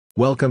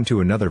Welcome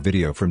to another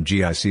video from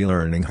GIC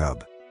Learning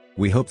Hub.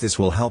 We hope this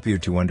will help you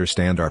to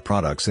understand our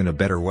products in a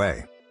better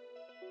way.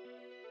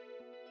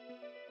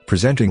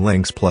 Presenting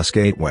Lynx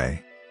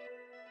Gateway.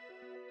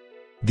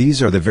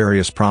 These are the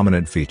various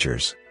prominent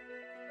features.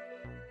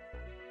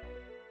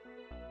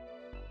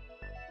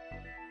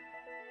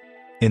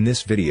 In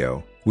this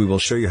video, we will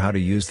show you how to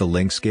use the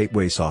Lynx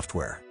Gateway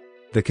software.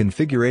 The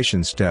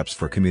configuration steps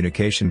for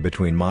communication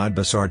between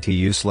Modbus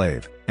RTU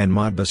slave and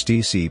Modbus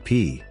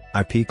TCP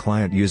IP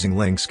client using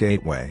Lynx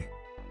Gateway.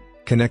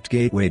 Connect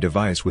gateway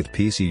device with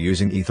PC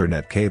using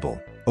Ethernet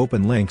cable.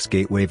 Open Lynx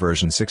Gateway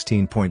version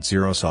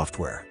 16.0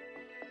 software.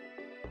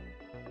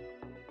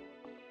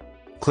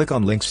 Click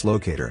on Lynx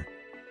Locator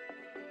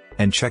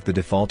and check the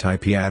default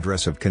IP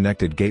address of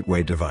connected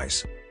gateway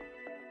device.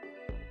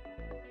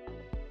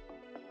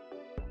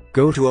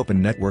 Go to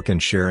Open Network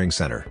and Sharing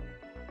Center.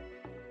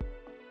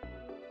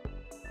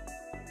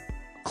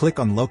 Click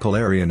on Local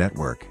Area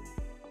Network.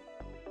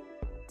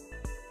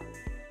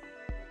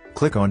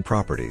 Click on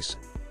Properties.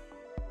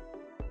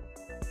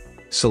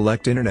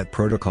 Select Internet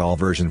Protocol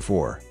version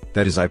 4,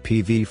 that is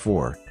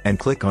IPv4, and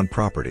click on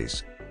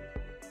Properties.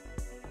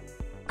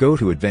 Go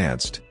to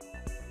Advanced.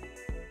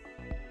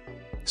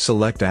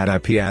 Select Add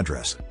IP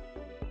Address.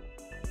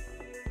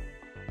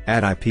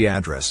 Add IP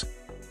Address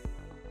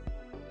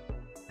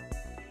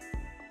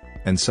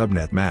and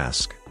Subnet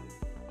Mask.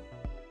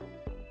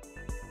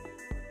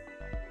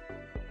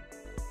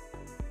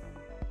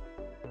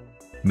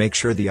 Make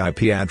sure the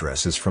IP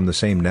address is from the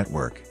same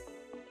network.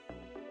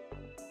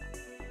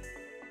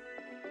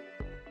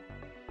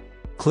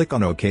 Click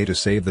on OK to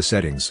save the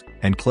settings,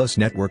 and close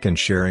Network and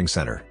Sharing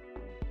Center.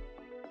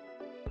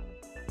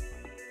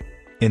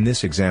 In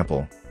this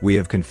example, we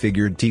have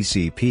configured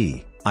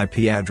TCP,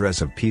 IP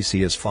address of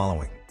PC as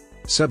following.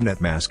 Subnet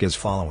mask is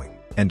following,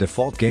 and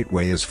default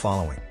gateway is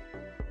following.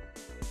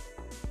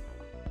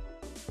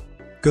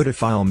 Go to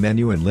File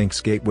menu and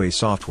Lynx Gateway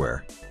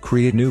Software,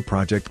 create new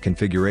project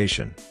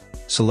configuration.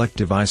 Select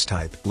device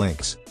type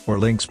Lynx, or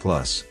Lynx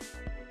Plus.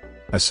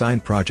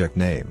 Assign project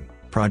name,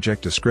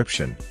 project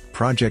description,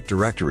 project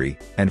directory,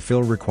 and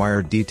fill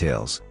required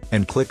details,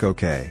 and click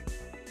OK.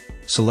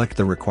 Select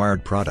the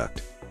required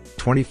product.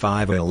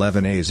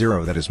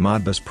 25A11A0 that is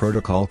Modbus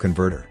Protocol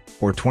Converter,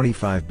 or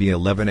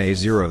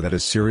 25B11A0 that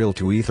is Serial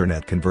to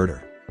Ethernet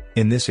Converter.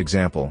 In this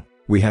example,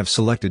 we have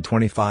selected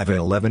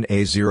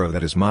 25A11A0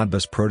 that is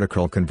Modbus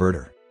Protocol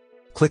Converter.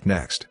 Click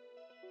Next.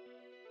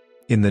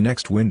 In the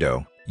next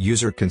window,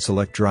 user can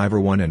select Driver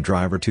 1 and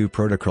Driver 2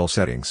 protocol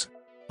settings.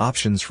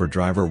 Options for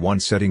Driver 1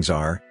 settings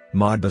are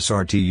Modbus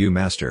RTU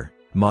Master,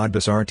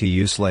 Modbus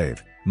RTU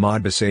Slave,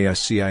 Modbus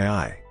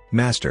ASCII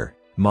Master,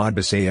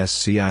 Modbus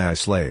ASCII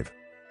Slave.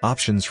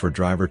 Options for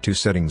Driver 2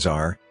 settings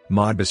are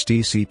Modbus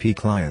TCP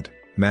Client,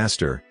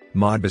 Master,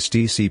 Modbus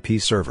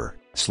TCP Server,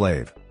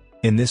 Slave.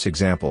 In this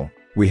example,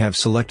 we have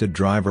selected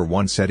Driver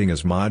 1 setting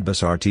as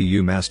Modbus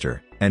RTU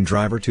Master, and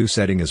Driver 2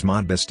 setting as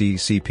Modbus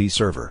TCP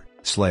Server,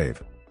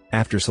 Slave.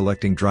 After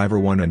selecting Driver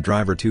 1 and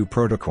Driver 2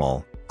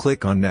 protocol,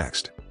 click on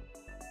Next.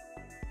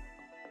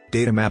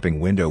 Data mapping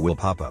window will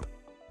pop up.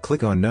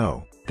 Click on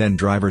No, then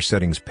Driver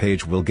Settings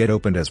page will get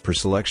opened as per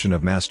selection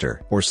of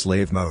Master or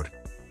Slave mode.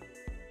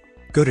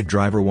 Go to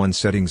Driver 1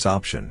 Settings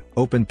option.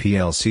 Open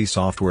PLC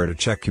software to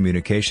check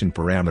communication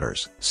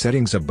parameters.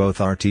 Settings of both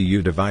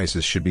RTU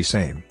devices should be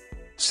same.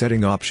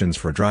 Setting options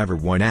for Driver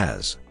 1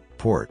 as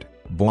port,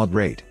 baud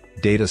rate,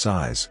 data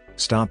size,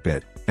 stop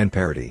bit, and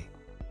parity.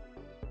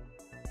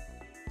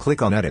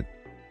 Click on Edit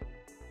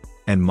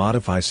and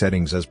modify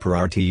settings as per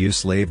RTU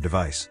slave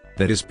device,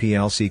 that is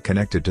PLC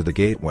connected to the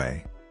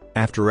gateway.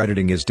 After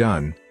editing is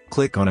done,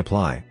 click on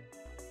Apply.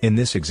 In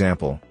this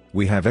example,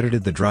 we have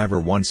edited the Driver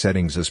 1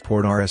 settings as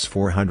port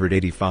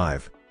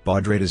RS485,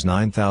 baud rate is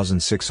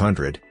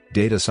 9600,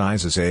 data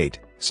size is 8,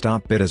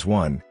 stop bit as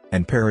 1,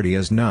 and parity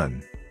as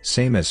none,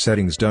 same as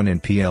settings done in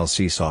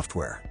PLC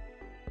software.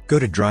 Go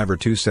to Driver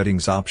 2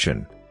 settings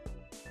option.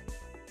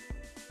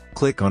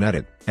 Click on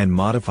Edit, and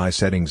modify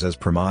settings as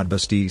per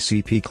Modbus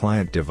TCP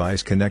client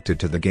device connected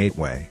to the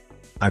gateway.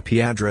 IP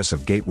address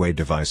of gateway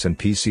device and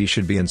PC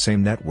should be in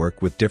same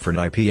network with different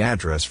IP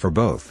address for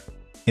both.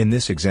 In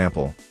this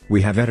example,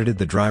 we have edited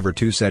the Driver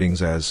 2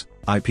 settings as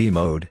IP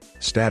mode,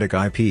 static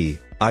IP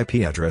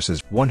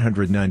addresses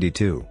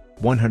 192,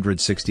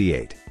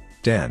 168,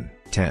 10,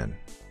 10.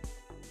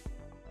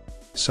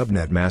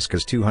 Subnet mask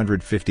is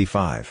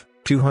 255,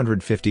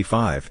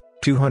 255,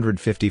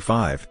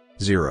 255,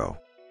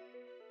 0.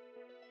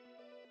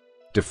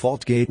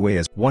 Default gateway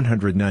is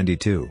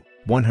 192,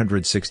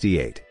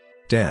 168,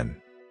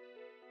 10,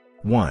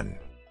 1.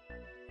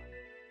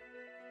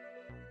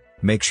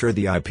 Make sure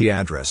the IP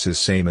address is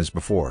same as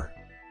before.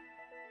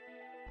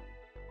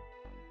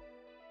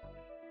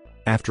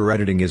 After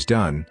editing is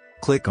done,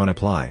 click on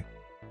Apply.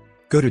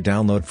 Go to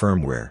Download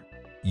Firmware.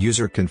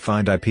 User can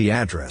find IP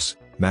address,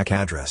 MAC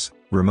address,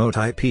 remote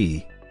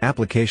IP,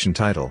 application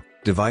title,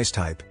 device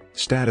type,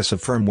 status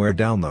of firmware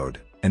download,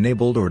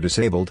 enabled or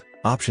disabled,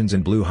 options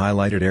in blue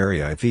highlighted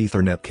area if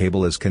Ethernet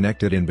cable is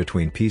connected in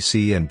between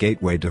PC and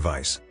gateway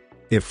device.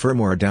 If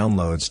firmware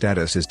download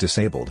status is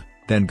disabled,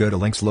 then go to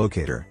Lynx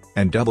Locator,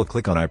 and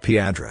double-click on IP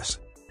address.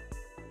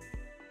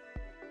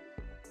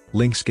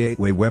 Lynx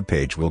Gateway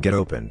webpage will get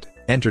opened.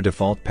 Enter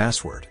default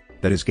password,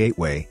 that is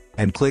Gateway,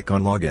 and click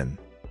on Login.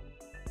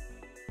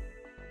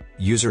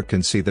 User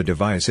can see the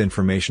device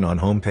information on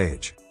home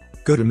page.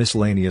 Go to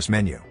Miscellaneous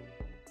menu.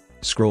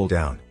 Scroll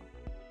down.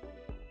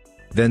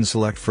 Then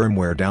select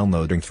Firmware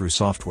Downloading through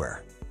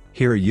Software.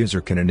 Here a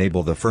user can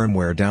enable the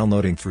firmware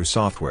downloading through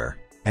software,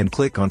 and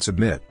click on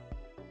Submit.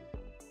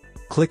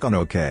 Click on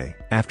OK.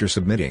 After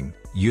submitting,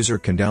 user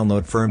can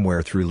download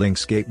firmware through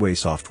Lynx Gateway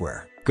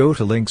software. Go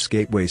to Lynx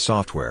Gateway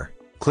software,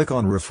 click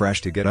on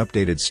Refresh to get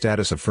updated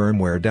status of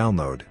firmware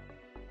download.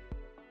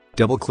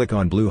 Double-click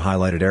on blue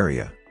highlighted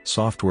area,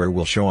 software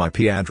will show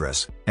IP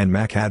address, and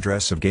MAC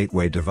address of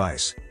gateway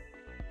device.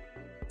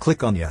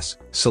 Click on Yes,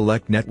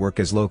 select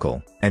Network as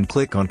Local, and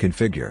click on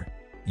Configure.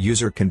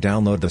 User can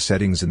download the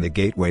settings in the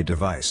gateway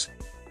device.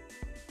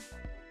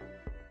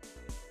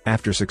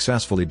 After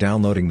successfully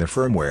downloading the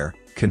firmware,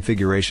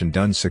 Configuration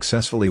Done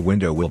Successfully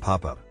window will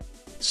pop up.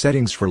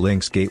 Settings for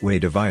Lynx Gateway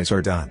device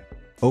are done.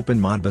 Open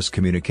Modbus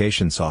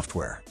communication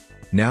software.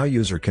 Now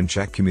user can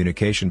check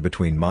communication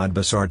between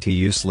Modbus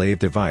RTU slave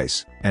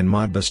device, and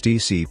Modbus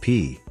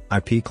TCP,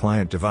 IP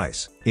client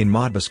device. In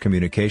Modbus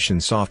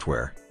communication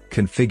software,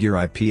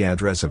 configure IP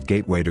address of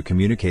gateway to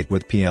communicate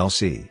with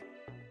PLC.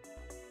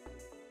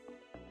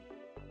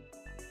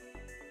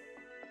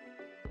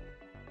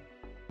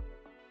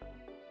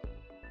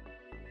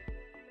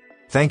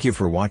 Thank you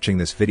for watching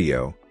this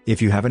video.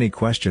 If you have any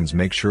questions,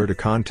 make sure to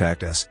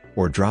contact us,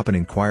 or drop an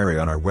inquiry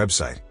on our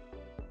website.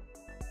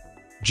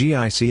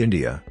 GIC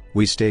India,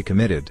 we stay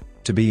committed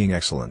to being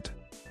excellent.